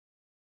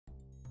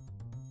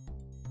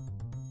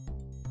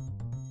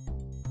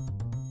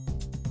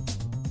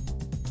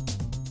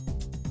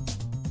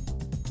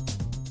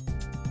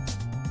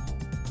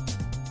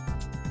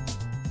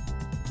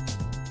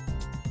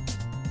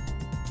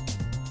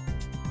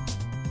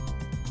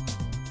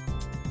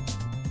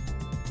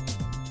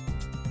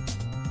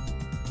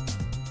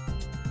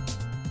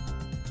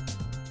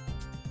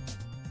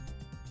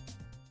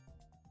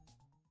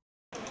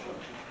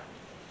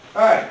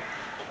All right,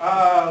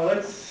 I'll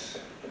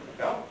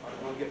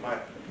get my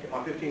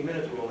 15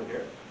 minutes rolling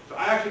here. So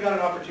I actually got an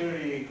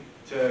opportunity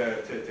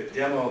to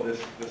demo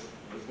this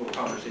little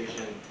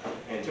conversation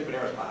in Tim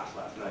Panera's class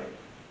last night.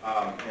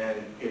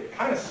 And it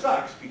kind of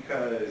sucks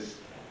because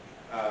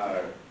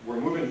we're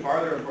moving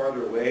farther and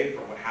farther away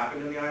from what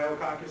happened in the Iowa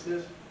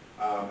caucuses.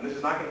 This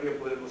is not going to be a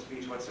political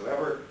speech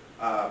whatsoever,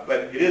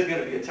 but it is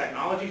going to be a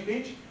technology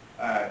speech.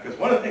 Because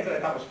one of the things that I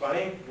thought was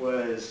funny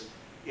was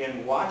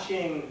in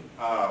watching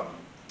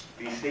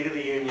the State of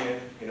the Union,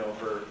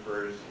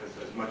 for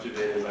as much of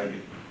it as I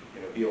could,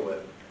 deal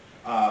with.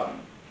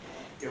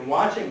 In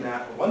watching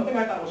that, one thing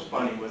I thought was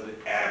funny was that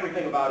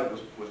everything about it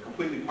was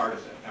completely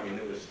partisan. I mean,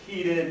 it was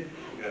heated.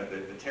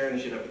 The tearing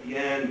the shit up at the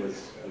end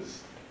was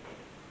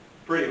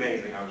pretty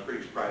amazing. I was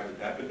pretty surprised at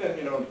that. But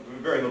then,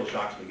 very little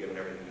shocks me given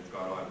everything that's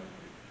gone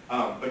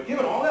on. But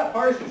given all that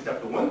partisan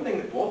stuff, the one thing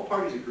that both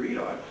parties agreed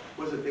on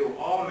was that they were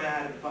all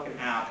mad at the fucking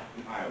app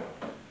in Iowa,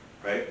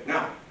 right?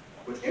 Now,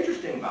 what's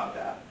interesting about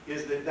that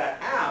is that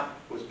that app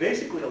was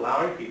basically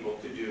allowing people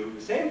to do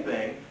the same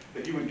thing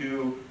that you would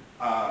do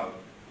on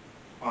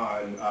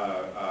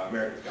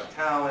America's Got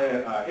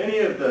Talent, any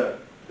of the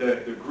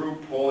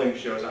group polling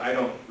shows. I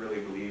don't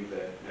really believe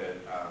that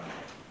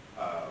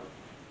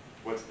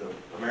what's the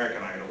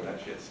American Idol,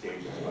 that shit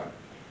staged as well.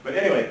 But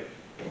anyway,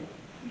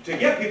 to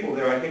get people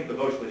there, I think the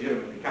votes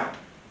legitimately count.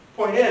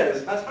 Point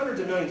is, that's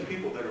hundreds of millions of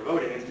people that are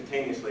voting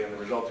instantaneously and the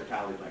results are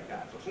tallied like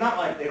that. So it's not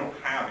like they don't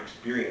have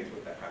experience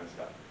with that kind of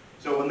stuff.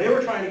 So when they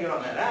were trying to get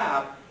on that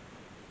app,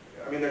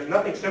 I mean, there's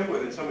nothing simpler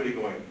than somebody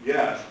going,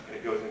 yes, and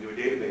it goes into a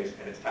database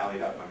and it's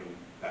tallied up. I mean,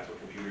 that's what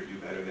computers do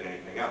better than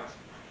anything else.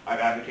 I've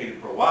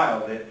advocated for a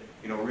while that,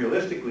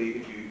 realistically,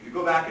 if you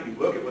go back and you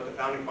look at what the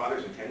Founding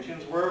Fathers'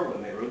 intentions were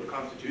when they wrote the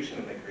Constitution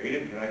and they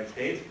created the United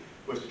States,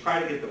 was to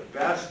try to get the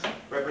best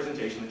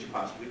representation that you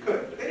possibly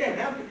could. But they didn't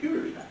have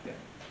computers back then,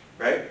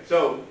 right?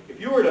 So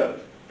if you were to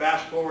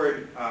fast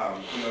forward,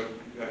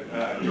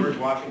 George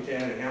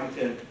Washington and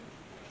Hamilton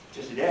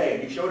to today,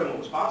 and you showed them what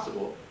was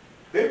possible,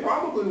 they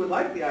probably would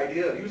like the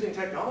idea of using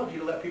technology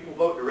to let people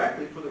vote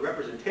directly for the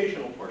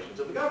representational portions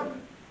of the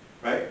government,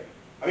 right?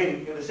 I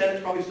mean, the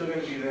Senate's probably still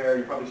going to be there.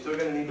 You're probably still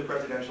going to need the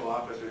presidential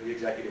office or the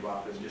executive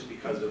office just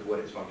because of what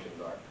its functions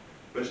are.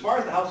 But as far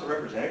as the House of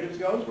Representatives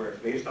goes, where it's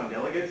based on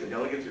delegates, and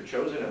delegates are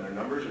chosen and their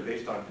numbers are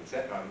based on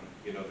consent, on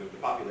the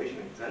population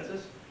and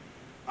consensus,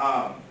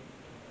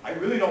 I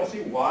really don't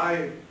see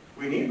why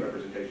we need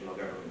representational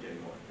government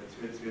anymore.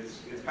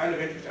 It's kind of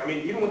interesting. I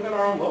mean, even within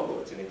our own local,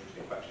 it's an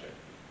interesting question,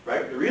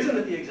 right? The reason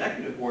that the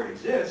executive board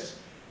exists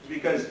is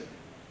because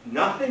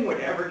nothing would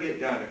ever get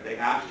done if they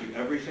asked you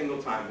every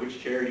single time, which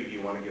charity do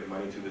you want to give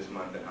money to this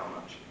month and how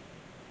much,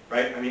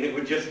 right? I mean, it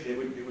would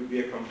be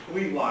a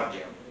complete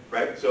logjam.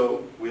 Right?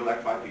 So we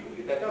elect 5 people to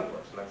get that done for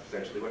us, and that's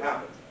essentially what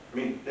happens. I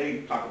mean,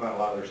 they talk about a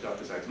lot of their stuff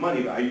besides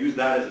money, but I use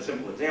that as a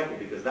simple example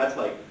because that's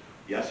like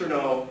yes or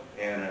no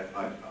and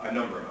a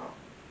number amount,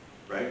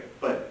 right?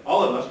 But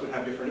all of us would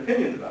have different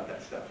opinions about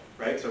that stuff,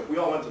 right? So if we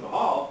all went to the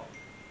hall,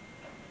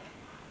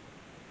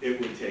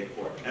 it would take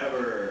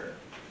forever.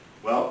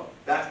 Well,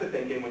 that's the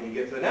thinking when you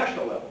get to the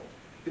national level.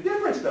 The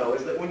difference, though,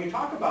 is that when you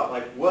talk about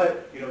like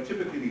what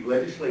typically the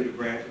legislative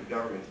branch of the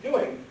government is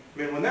doing, I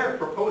mean, when they're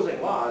proposing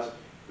laws,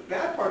 the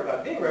bad part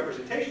about being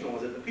representational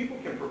is that the people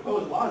can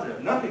propose laws that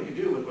have nothing to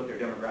do with what their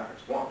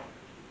demographics want,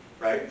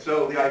 right?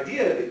 So the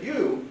idea that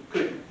you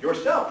could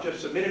yourself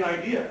just submit an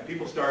idea, and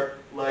people start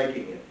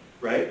liking it,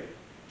 right?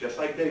 Just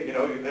like the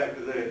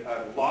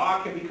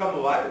law can become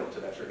viral to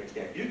that certain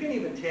extent. You can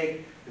even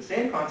take the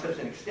same concepts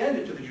and extend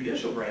it to the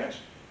judicial branch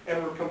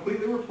and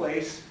completely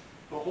replace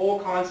the whole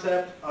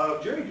concept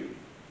of jury duty,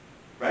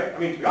 right? I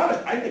mean, to be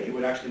honest, I think it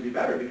would actually be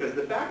better because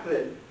the fact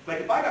that, like,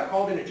 if I got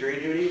called into jury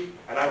duty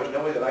and I was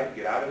no way that I could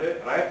get out of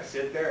it, and I have to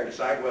sit there and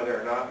decide whether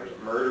or not there's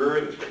a murderer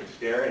that's freaking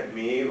staring at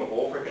me the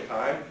whole freaking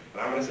time,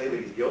 and I'm going to say that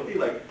he's guilty,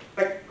 like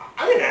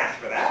I didn't ask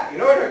for that, you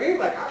know what I mean?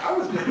 Like, I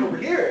was just over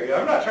here,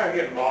 I'm not trying to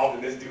get involved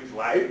in this dude's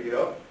life,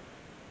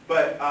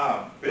 But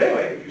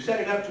anyway, if you set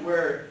it up to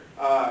where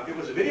it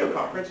was a video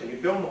conference and you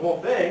filmed the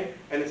whole thing,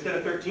 and instead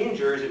of 13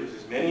 jurors, it was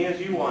as many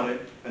as you wanted,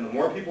 and the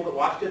more people that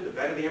watched it, the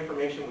better the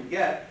information would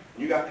get,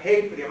 and you got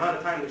paid for the amount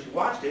of time that you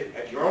watched it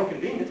at your own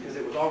convenience because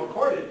it was all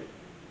recorded,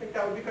 I think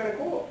that would be kind of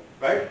cool,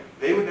 right?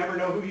 They would never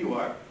know who you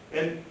are,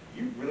 and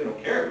you really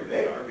don't care who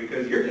they are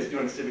because you're just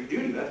doing civic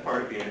duty. That's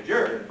part of being a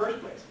juror in the first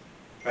place,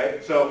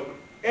 right? So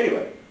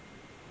anyway,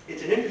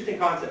 it's an interesting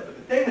concept, but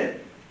the thing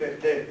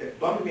that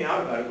bummed me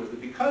out about it was that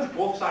because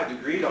both sides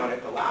agreed on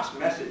it, the last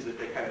message that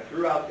they kind of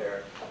threw out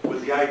there was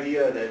the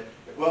idea that,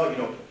 well,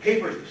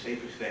 paper is the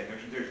safest thing.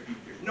 There's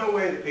no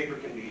way that paper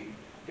can be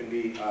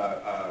in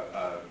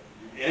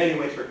any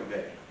way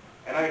circumvented.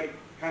 And I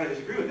kind of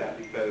disagree with that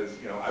because,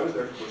 I was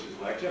there for Bush's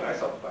election. I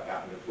saw what the fuck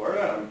happened in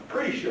Florida, and I'm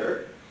pretty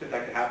sure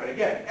that could happen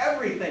again.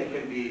 Everything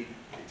can be,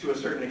 to a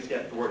certain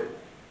extent, thwarted.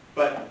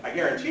 But I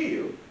guarantee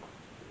you,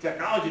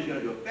 technology is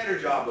going to do a better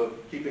job of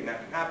keeping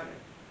that from happening.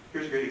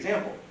 Here's a great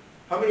example.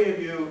 How many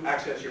of you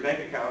access your bank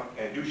account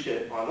and do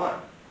shit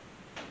online?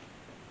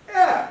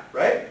 Yeah,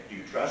 right? Do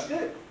you trust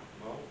it?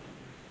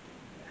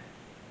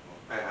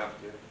 I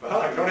have to.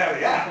 Well, I don't have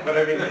the app, but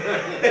I mean,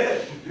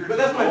 but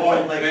that's my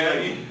point.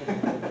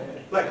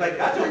 Like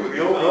that's a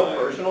real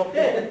personal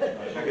thing.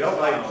 You know,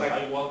 like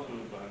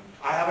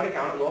I have an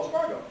account at Wells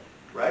Fargo,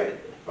 right?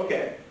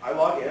 Okay, I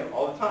log in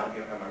all the time.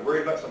 You know, am I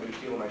worried about somebody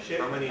stealing my shit?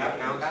 How many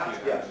accounts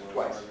do you have? Yes,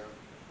 twice.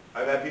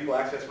 I've had people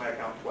access my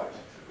account twice.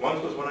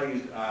 Once was when I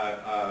used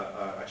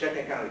a checking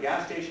account at a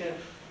gas station,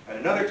 and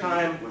another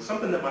time was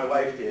something that my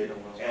wife did,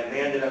 and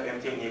they ended up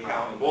emptying the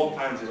account. And both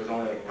times there was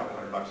only a couple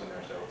 $100 in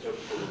there, so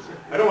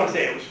I don't want to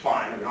say it was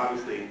fine. I mean,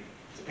 obviously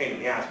it's a pain in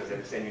the ass because they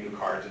had to send you new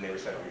cards and they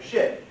reset all your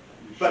shit.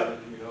 But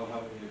you know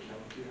how many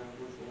accounts you have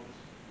with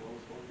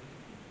Wells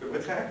Fargo?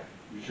 What's that?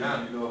 You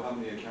sure you know how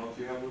many accounts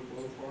you have with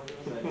Wells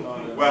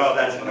Fargo? Well,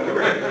 that's another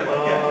reason.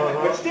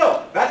 Yeah. But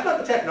still, that's not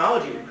the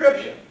technology of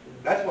encryption.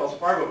 That's Wells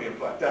Fargo being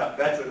fucked up.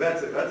 That's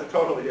a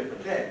totally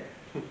different thing.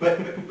 But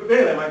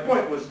anyway, my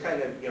point was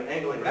kind of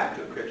angling back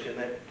to encryption.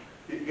 That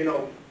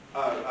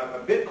a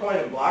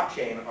Bitcoin and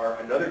blockchain are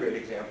another great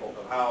example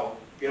of how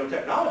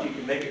technology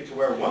can make it to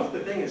where once the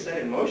thing is set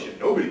in motion,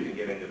 nobody can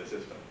get into the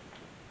system.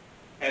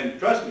 And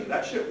trust me,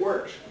 that shit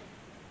works.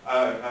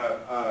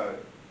 The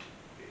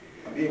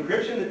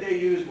encryption that they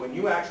use when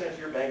you access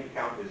your bank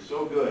account is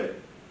so good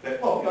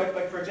that,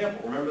 like for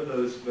example, remember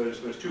those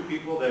two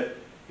people that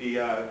the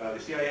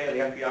CIA and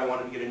the FBI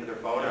wanted to get into their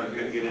phone and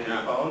couldn't get into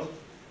their phones,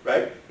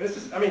 right? This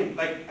is, and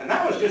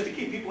that was just to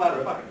keep people out of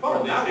their fucking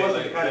phone. That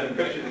wasn't the kind of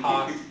encryption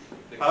that keep people.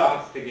 The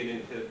cost to get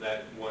into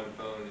that one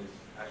phone is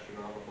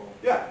astronomical.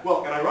 Yeah,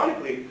 well, and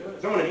ironically,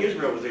 someone in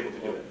Israel was able to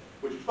do it,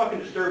 which was fucking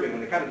disturbing,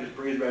 and they kind of just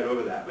breezed right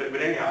over that.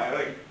 But anyhow,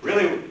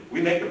 really,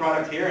 we make the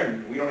product here,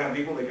 and we don't have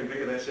people that can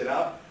figure that shit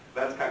out.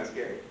 That's kind of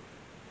scary.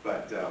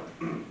 But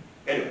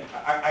anyway,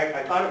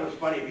 I thought it was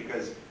funny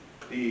because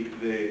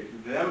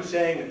them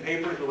saying that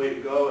paper is the way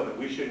to go and that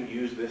we shouldn't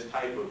use this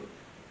type of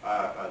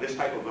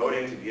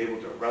voting to be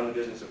able to run the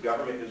business of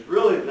government is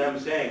really them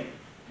saying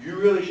you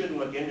really shouldn't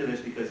look into this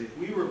because if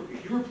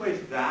you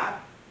replace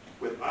that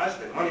with us,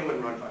 then money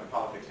wouldn't run fucking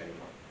politics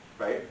anymore,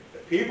 right?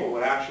 That people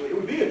would actually, it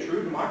would be a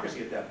true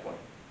democracy at that point.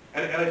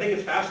 And I think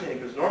it's fascinating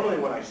because normally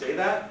when I say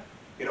that,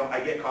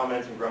 I get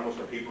comments and grumbles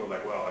from people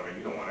like, well,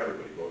 you don't want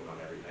everybody voting on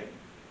everything.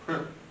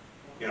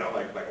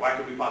 Like why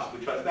could we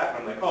possibly trust that?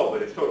 And I'm like, oh,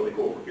 but it's totally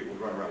cool for people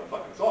to run around with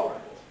fucking assault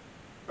rifles,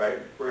 right?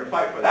 We're going to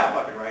fight for that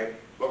fucking right,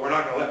 but we're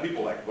not going to let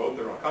people vote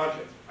their own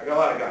conscience. I got a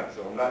lot of guns,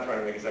 so I'm not trying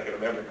to make a Second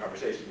Amendment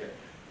conversation here.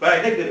 But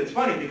I think that it's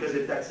funny because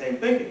it's that same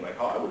thinking, like,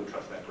 oh, I wouldn't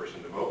trust that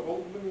person to vote.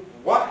 Well,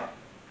 why?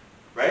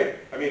 Right?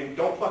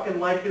 Don't fucking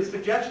like his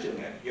suggestion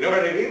then. You know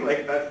what I mean?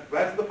 Like,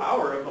 that's the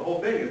power of the whole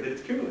thing, is that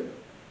it's cumulative.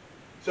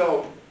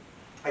 So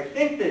I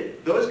think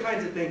that those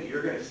kinds of things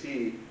you're going to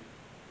see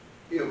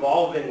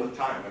evolving with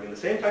time. The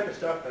same type of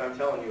stuff that I'm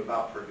telling you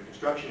about for the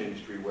construction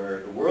industry,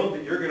 where the world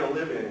that you're going to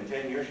live in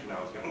 10 years from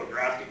now is going to look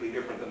drastically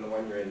different than the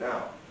one you're in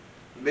now.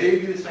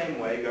 Maybe the same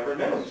way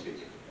governmentally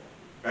speaking.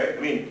 Right?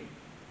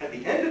 At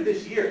the end of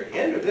this year, at the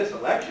end of this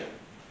election,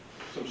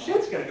 some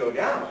shit's going to go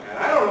down. And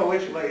I don't know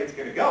which way it's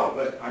going to go,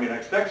 but I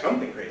expect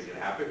something crazy to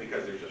happen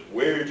because there's just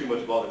way too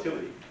much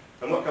volatility.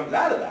 And what comes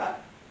out of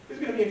that is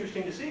going to be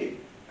interesting to see.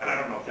 And I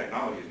don't know if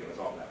technology is going to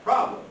solve that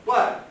problem,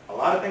 but a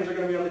lot of things are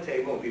going to be on the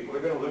table and people are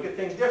going to look at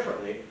things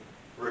differently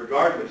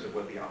regardless of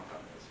what the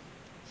outcome is.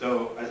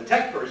 So as a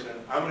tech person,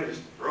 I'm going to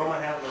just throw my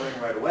hat in the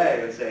ring right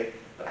away and say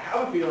that I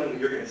have a feeling that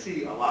you're going to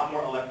see a lot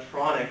more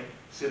electronic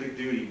civic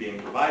duty being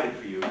provided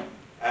for you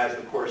as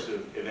the course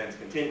of events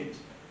continues.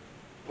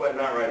 But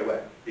not right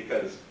away,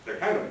 because they're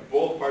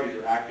both parties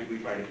are actively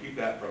trying to keep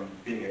that from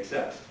being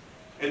accessed.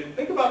 And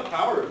think about the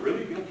power of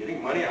really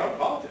getting money out of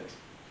politics,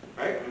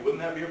 right?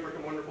 Wouldn't that be a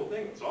freaking wonderful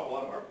thing? It'd solve a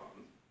lot of our problems.